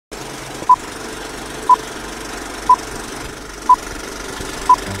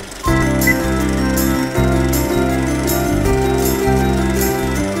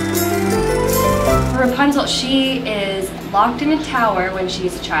Rapunzel, she is locked in a tower when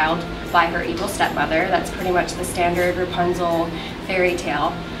she's a child by her evil stepmother. That's pretty much the standard Rapunzel fairy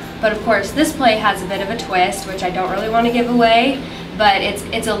tale. But of course, this play has a bit of a twist, which I don't really want to give away, but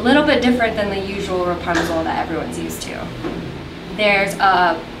it's a little bit different than the usual Rapunzel that everyone's used to. There's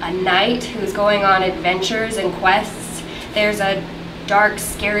a knight who's going on adventures and quests. There's a dark,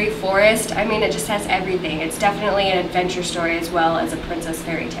 scary forest. I mean, it just has everything. It's definitely an adventure story as well as a princess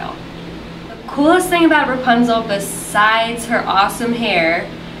fairy tale. The coolest thing about Rapunzel, besides her awesome hair,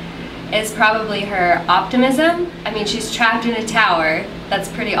 is probably her optimism. I mean, she's trapped in a tower. That's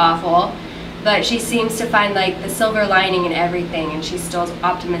pretty awful. But she seems to find like the silver lining in everything, and she's still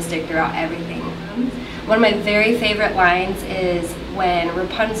optimistic throughout everything. One of my very favorite lines is when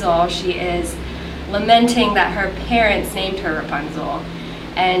Rapunzel, she is lamenting that her parents named her Rapunzel,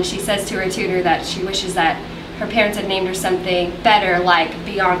 and she says to her tutor that she wishes that her parents had named her something better like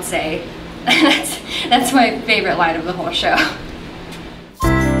Beyonce. That's my favorite line of the whole show.